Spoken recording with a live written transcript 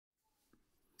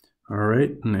All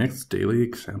right, next daily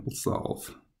example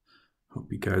solve.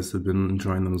 Hope you guys have been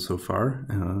enjoying them so far.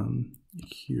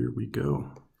 Here we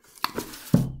go.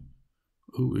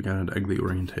 Ooh, we got an ugly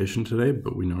orientation today,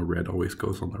 but we know red always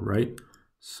goes on the right.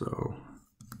 So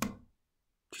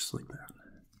just like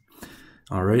that.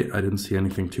 All right, I didn't see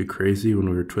anything too crazy when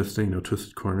we were twisting, no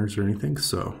twisted corners or anything.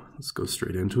 So let's go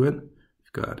straight into it.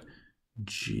 We've got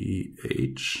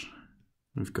GH,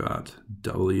 we've got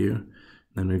W,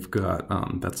 then we've got,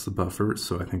 that's the buffer.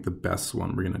 So I think the best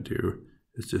one we're gonna do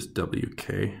is just WK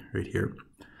right here.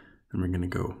 And we're gonna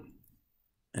go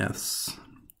S,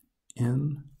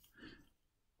 N,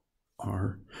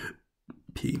 R,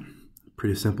 P.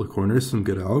 Pretty simple corners, some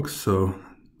good algs, so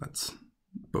that's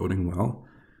boding well.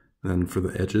 Then for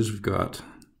the edges, we've got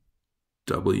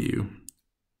W,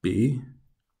 B,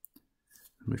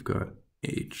 and we've got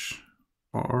H,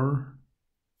 R,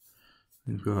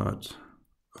 we've got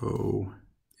O,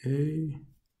 A,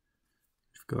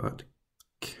 we've got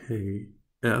K,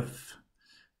 F,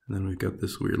 and then we've got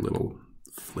this weird little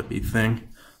flippy thing.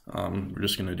 We're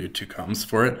just gonna do two comms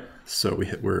for it. So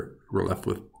we're left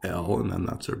with L, and then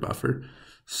that's our buffer.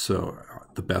 So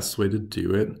the best way to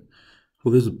do it,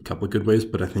 well, there's a couple of good ways,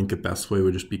 but I think the best way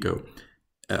would just be go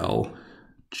L,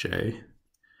 J,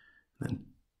 then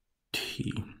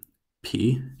T,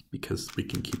 P, because we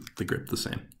can keep the grip the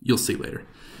same. You'll see later.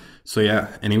 So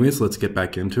yeah, anyways, let's get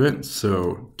back into it.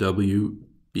 So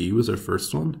WB was our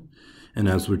first one. And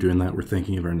as we're doing that, we're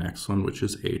thinking of our next one, which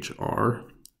is HR,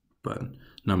 but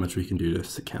not much we can do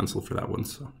to cancel for that one.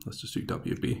 So let's just do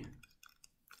WB.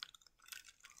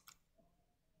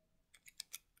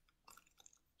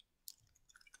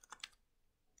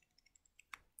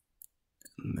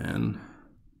 And then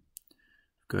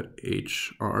we've got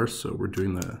HR, so we're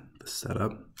doing the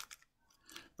setup,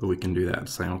 but we can do that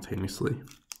simultaneously.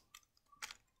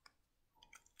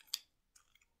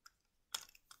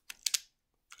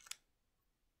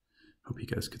 Hope you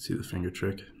guys could see the finger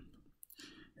trick.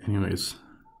 Anyways,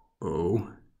 O,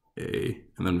 A,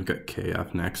 and then we've got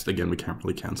KF next. Again, we can't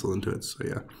really cancel into it, so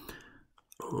yeah.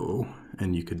 O,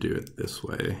 and you could do it this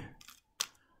way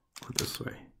or this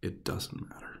way. It doesn't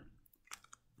matter.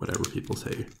 Whatever people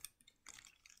say.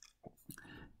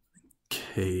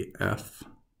 KF.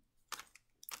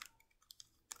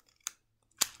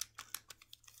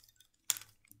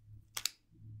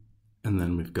 And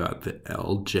then we've got the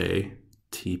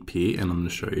LJTP, and I'm going to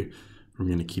show you, we're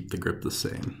going to keep the grip the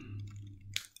same.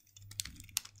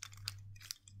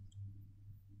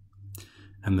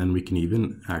 And then we can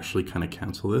even actually kind of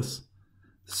cancel this.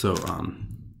 So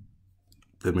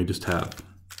then we just have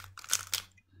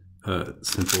a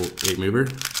simple 8 mover,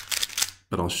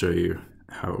 but I'll show you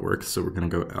how it works. So we're going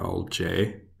to go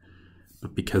LJ,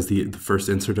 but because the first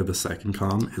insert of the second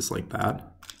comm is like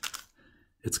that,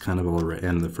 it's kind of all right,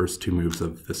 and the first two moves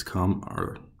of this comm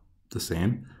are the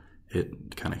same,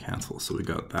 it kind of cancels. So we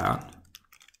got that,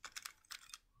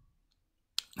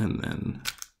 and then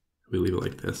we leave it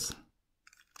like this.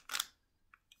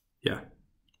 Yeah,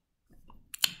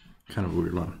 kind of a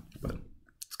weird one, but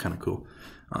it's kind of cool.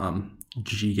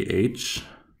 GH,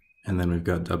 and then we've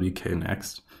got WK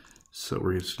next. So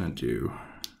we're just gonna do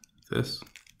this.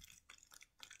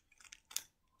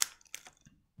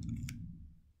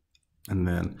 And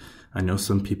then I know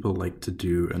some people like to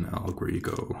do an alg where you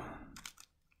go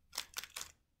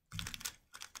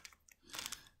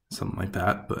something like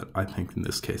that, but I think in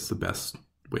this case the best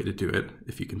way to do it,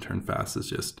 if you can turn fast, is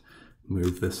just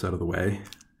move this out of the way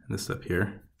and this up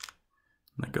here,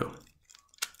 and I go.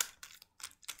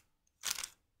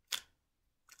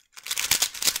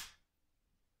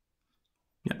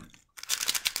 Yeah.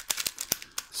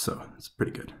 So it's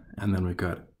pretty good. And then we've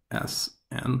got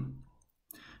SN.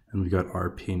 And we got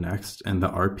RP next, and the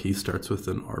RP starts with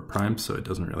an R prime, so it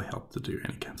doesn't really help to do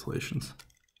any cancellations.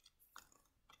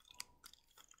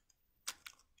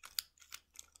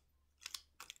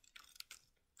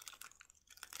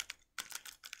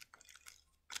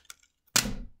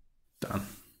 Done.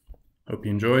 Hope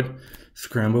you enjoyed.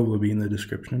 Scramble will be in the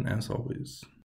description as always.